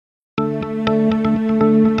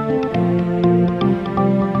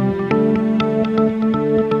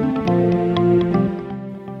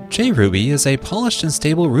JRuby is a polished and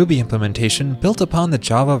stable Ruby implementation built upon the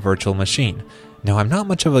Java virtual machine. Now, I'm not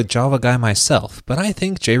much of a Java guy myself, but I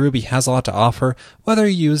think JRuby has a lot to offer whether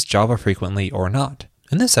you use Java frequently or not.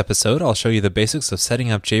 In this episode, I'll show you the basics of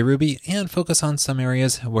setting up JRuby and focus on some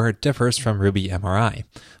areas where it differs from Ruby MRI.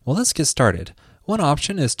 Well, let's get started. One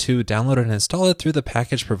option is to download and install it through the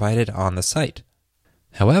package provided on the site.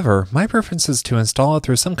 However, my preference is to install it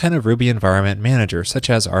through some kind of Ruby environment manager, such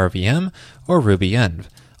as RVM or RubyEnv.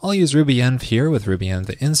 I'll use RubyEnv here with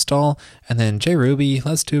RubyEnv install, and then JRuby,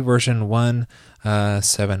 let's do version 1.7.0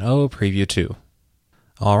 preview 2.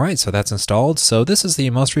 Alright, so that's installed. So this is the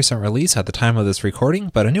most recent release at the time of this recording,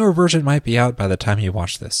 but a newer version might be out by the time you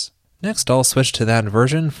watch this. Next, I'll switch to that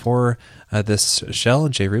version for this shell,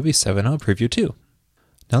 JRuby 7.0 preview 2.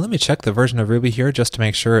 Now let me check the version of Ruby here just to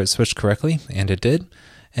make sure it switched correctly, and it did.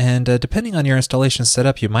 And depending on your installation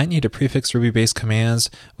setup, you might need to prefix Ruby-based commands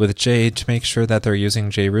with J to make sure that they're using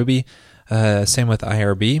JRuby. Same with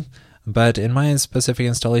IRB, but in my specific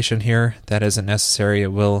installation here, that isn't necessary.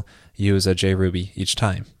 It will use a JRuby each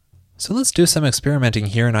time. So let's do some experimenting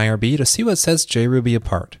here in IRB to see what sets JRuby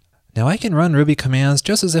apart. Now I can run Ruby commands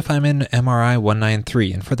just as if I'm in MRI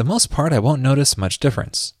 193, and for the most part I won't notice much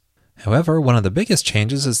difference. However, one of the biggest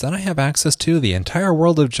changes is that I have access to the entire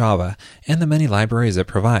world of Java and the many libraries it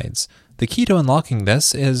provides. The key to unlocking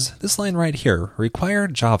this is this line right here, require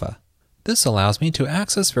Java. This allows me to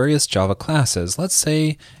access various Java classes, let's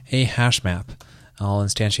say a hash map. I'll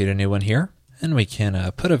instantiate a new one here, and we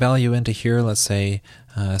can put a value into here, let's say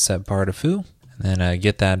set bar to foo, and then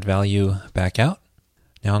get that value back out.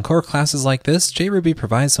 Now in core classes like this, JRuby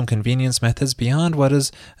provides some convenience methods beyond what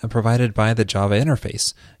is provided by the Java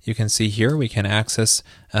interface. You can see here we can access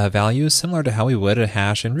values similar to how we would a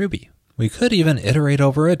hash in Ruby. We could even iterate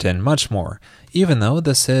over it and much more, even though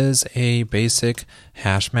this is a basic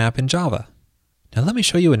hash map in Java. Now let me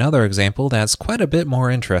show you another example that's quite a bit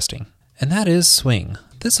more interesting, and that is Swing.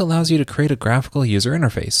 This allows you to create a graphical user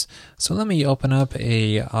interface. So let me open up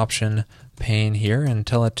a option pane here and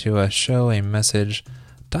tell it to show a message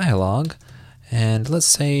dialog, and let's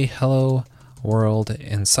say hello world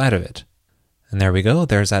inside of it. And there we go,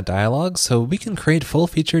 there's that dialog. So we can create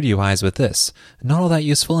full-featured UIs with this. Not all that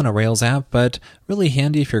useful in a Rails app, but really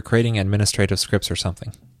handy if you're creating administrative scripts or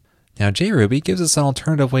something. Now JRuby gives us an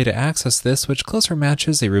alternative way to access this which closer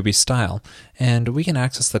matches a Ruby style, and we can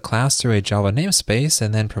access the class through a Java namespace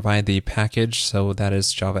and then provide the package, so that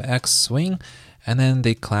is JavaX Swing, and then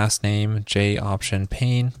the class name JOption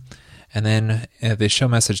pane. And then the show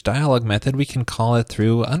message dialog method, we can call it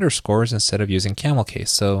through underscores instead of using camel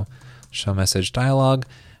case. So show message dialog,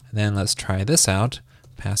 and then let's try this out,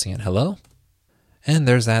 passing it hello. And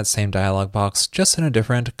there's that same dialog box, just in a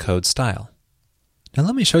different code style. Now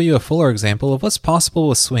let me show you a fuller example of what's possible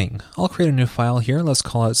with Swing. I'll create a new file here, let's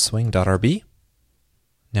call it swing.rb.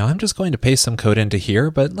 Now I'm just going to paste some code into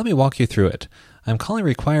here, but let me walk you through it. I'm calling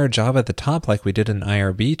require Java at the top like we did in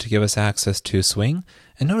IRB to give us access to Swing.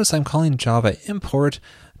 And notice I'm calling Java import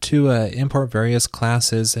to import various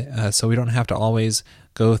classes so we don't have to always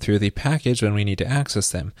go through the package when we need to access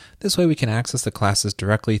them. This way we can access the classes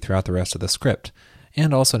directly throughout the rest of the script.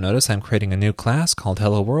 And also notice I'm creating a new class called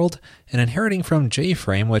Hello World and inheriting from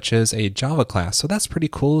JFrame, which is a Java class. So that's pretty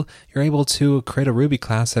cool. You're able to create a Ruby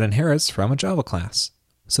class that inherits from a Java class.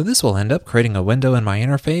 So this will end up creating a window in my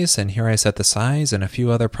interface, and here I set the size and a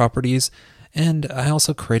few other properties, and I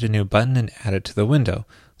also create a new button and add it to the window.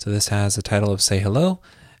 So this has a title of Say Hello,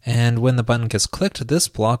 and when the button gets clicked, this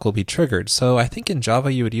block will be triggered. So I think in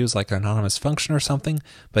Java you would use like an anonymous function or something,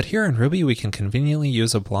 but here in Ruby we can conveniently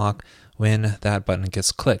use a block when that button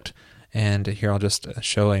gets clicked. And here I'll just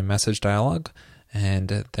show a message dialog,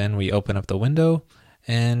 and then we open up the window,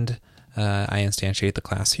 and I instantiate the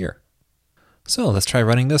class here. So let's try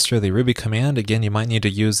running this through the Ruby command. Again, you might need to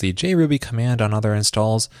use the JRuby command on other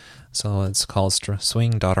installs. So it's called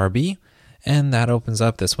swing.rb, and that opens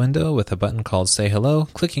up this window with a button called Say Hello.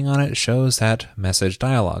 Clicking on it shows that message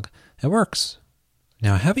dialog. It works.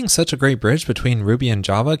 Now having such a great bridge between Ruby and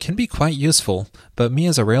Java can be quite useful, but me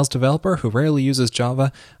as a Rails developer who rarely uses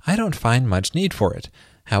Java, I don't find much need for it.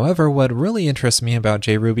 However, what really interests me about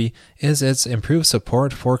JRuby is its improved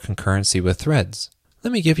support for concurrency with threads.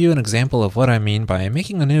 Let me give you an example of what I mean by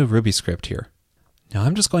making a new Ruby script here. Now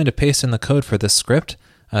I'm just going to paste in the code for this script.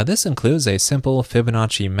 This includes a simple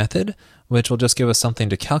Fibonacci method, which will just give us something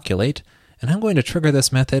to calculate, and I'm going to trigger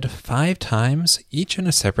this method 5 times, each in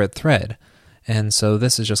a separate thread. And so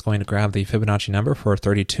this is just going to grab the Fibonacci number for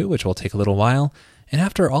 32, which will take a little while, and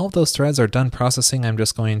after all of those threads are done processing, I'm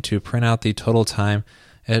just going to print out the total time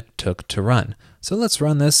it took to run. So let's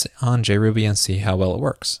run this on JRuby and see how well it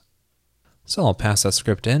works. So I'll pass that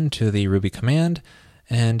script in to the Ruby command,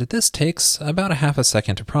 and this takes about a half a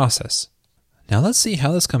second to process. Now let's see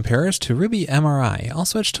how this compares to Ruby MRI. I'll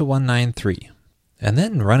switch to 193. And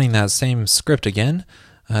then running that same script again,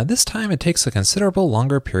 this time it takes a considerable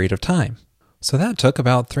longer period of time. So that took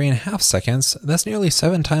about 3.5 seconds. That's nearly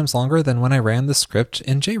 7 times longer than when I ran the script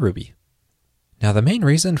in JRuby. Now the main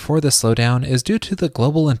reason for this slowdown is due to the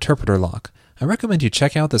global interpreter lock. I recommend you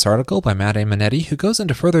check out this article by Matt A. Minetti, who goes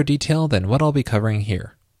into further detail than what I'll be covering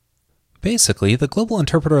here. Basically, the global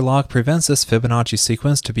interpreter lock prevents this Fibonacci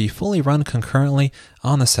sequence to be fully run concurrently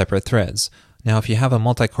on the separate threads. Now if you have a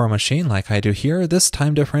multi-core machine like I do here, this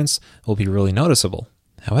time difference will be really noticeable.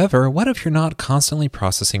 However, what if you're not constantly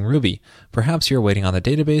processing Ruby? Perhaps you're waiting on the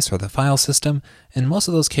database or the file system. In most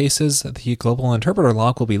of those cases, the global interpreter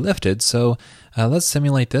lock will be lifted, so let's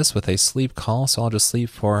simulate this with a sleep call, so I'll just sleep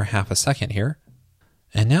for half a second here.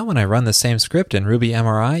 And now when I run the same script in Ruby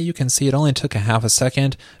MRI, you can see it only took a half a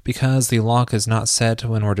second because the lock is not set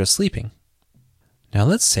when we're just sleeping. Now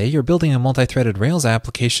let's say you're building a multi-threaded Rails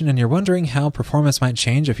application and you're wondering how performance might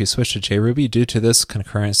change if you switch to JRuby due to this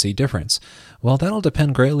concurrency difference. Well, that'll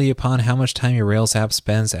depend greatly upon how much time your Rails app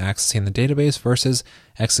spends accessing the database versus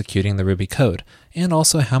executing the Ruby code, and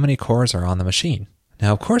also how many cores are on the machine.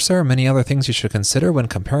 Now, of course, there are many other things you should consider when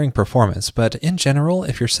comparing performance, but in general,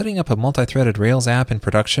 if you're setting up a multi-threaded Rails app in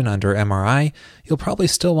production under MRI, you'll probably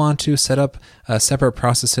still want to set up separate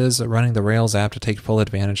processes running the Rails app to take full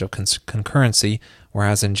advantage of concurrency,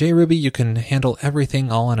 whereas in JRuby, you can handle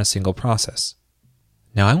everything all in a single process.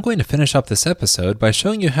 Now, I'm going to finish up this episode by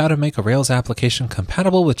showing you how to make a Rails application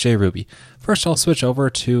compatible with JRuby. First, I'll switch over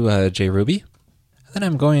to JRuby, and then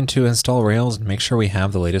I'm going to install Rails and make sure we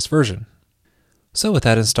have the latest version. So with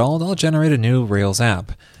that installed, I'll generate a new Rails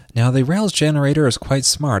app. Now the Rails generator is quite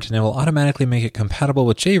smart and it will automatically make it compatible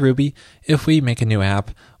with JRuby if we make a new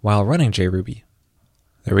app while running JRuby.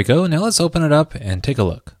 There we go, now let's open it up and take a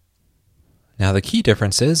look. Now the key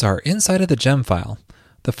differences are inside of the gem file.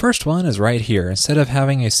 The first one is right here. Instead of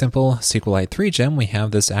having a simple SQLite 3 gem, we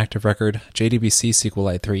have this active record JDBC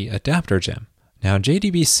SQLite 3 adapter gem. Now,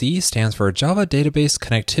 JDBC stands for Java Database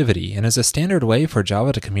Connectivity and is a standard way for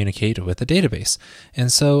Java to communicate with a database.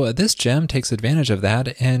 And so this gem takes advantage of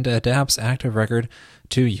that and adapts Active Record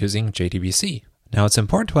to using JDBC. Now, it's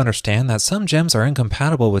important to understand that some gems are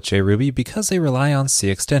incompatible with JRuby because they rely on C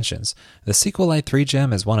extensions. The SQLite 3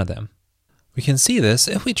 gem is one of them. We can see this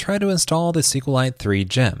if we try to install the SQLite 3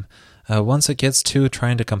 gem. Once it gets to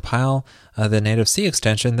trying to compile the native C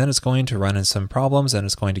extension, then it's going to run into some problems and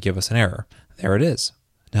it's going to give us an error. There it is.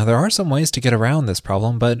 Now there are some ways to get around this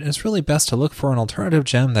problem, but it's really best to look for an alternative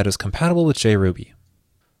gem that is compatible with JRuby.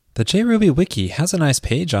 The JRuby wiki has a nice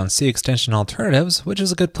page on C extension alternatives, which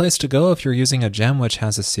is a good place to go if you're using a gem which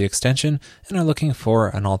has a C extension and are looking for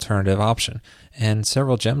an alternative option, and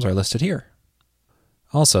several gems are listed here.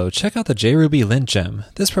 Also, check out the JRuby lint gem.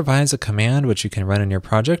 This provides a command which you can run in your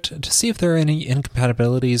project to see if there are any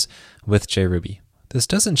incompatibilities with JRuby. This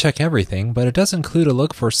doesn't check everything, but it does include a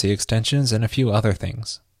look for C extensions and a few other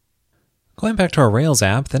things. Going back to our Rails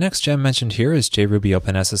app, the next gem mentioned here is JRuby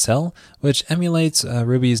OpenSSL, which emulates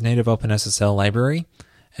Ruby's native OpenSSL library.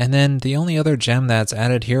 And then the only other gem that's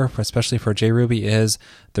added here, especially for JRuby, is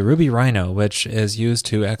the Ruby Rhino, which is used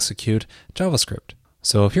to execute JavaScript.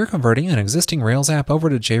 So if you're converting an existing Rails app over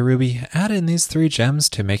to JRuby, add in these 3 gems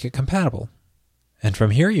to make it compatible. And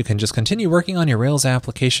from here, you can just continue working on your Rails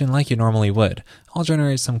application like you normally would. I'll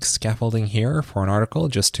generate some scaffolding here for an article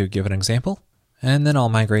just to give an example, and then I'll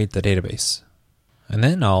migrate the database. And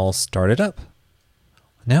then I'll start it up.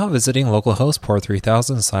 Now visiting localhost port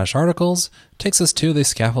 3000/articles takes us to the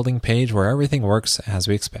scaffolding page where everything works as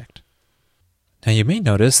we expect. Now you may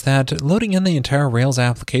notice that loading in the entire Rails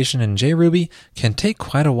application in JRuby can take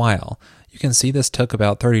quite a while. You can see this took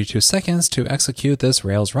about 32 seconds to execute this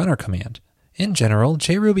Rails runner command. In general,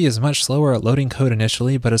 JRuby is much slower at loading code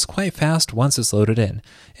initially, but is quite fast once it's loaded in.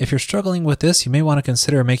 If you're struggling with this, you may want to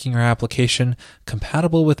consider making your application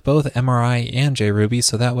compatible with both MRI and JRuby,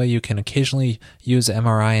 so that way you can occasionally use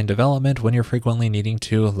MRI in development when you're frequently needing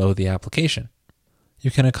to load the application.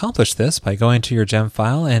 You can accomplish this by going to your gem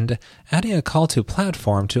file and adding a call to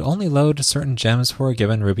platform to only load certain gems for a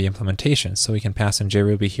given Ruby implementation. So we can pass in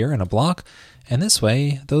JRuby here in a block, and this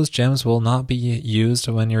way those gems will not be used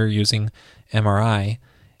when you're using MRI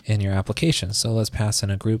in your application. So let's pass in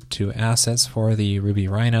a group to assets for the Ruby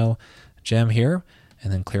Rhino gem here,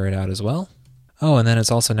 and then clear it out as well. Oh, and then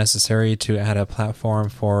it's also necessary to add a platform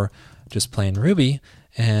for just plain Ruby,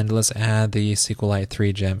 and let's add the SQLite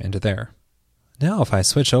 3 gem into there. Now if I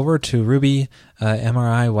switch over to Ruby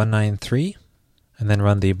MRI 193 and then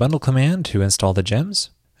run the bundle command to install the gems,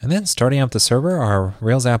 And then starting up the server, our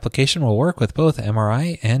Rails application will work with both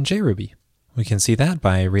MRI and JRuby. We can see that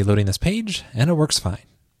by reloading this page, and it works fine.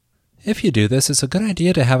 If you do this, it's a good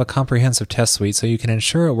idea to have a comprehensive test suite so you can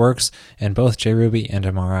ensure it works in both JRuby and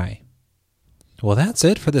MRI. Well, that's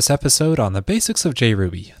it for this episode on the basics of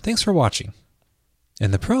JRuby. Thanks for watching. In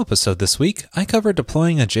the Pro episode this week, I covered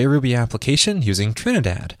deploying a JRuby application using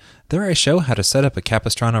Trinidad. There I show how to set up a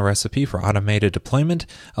Capistrano recipe for automated deployment,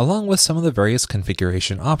 along with some of the various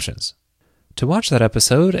configuration options. To watch that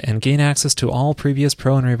episode and gain access to all previous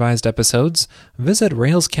Pro and revised episodes, visit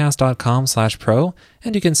railscast.com/pro,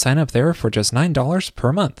 and you can sign up there for just $9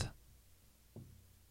 per month.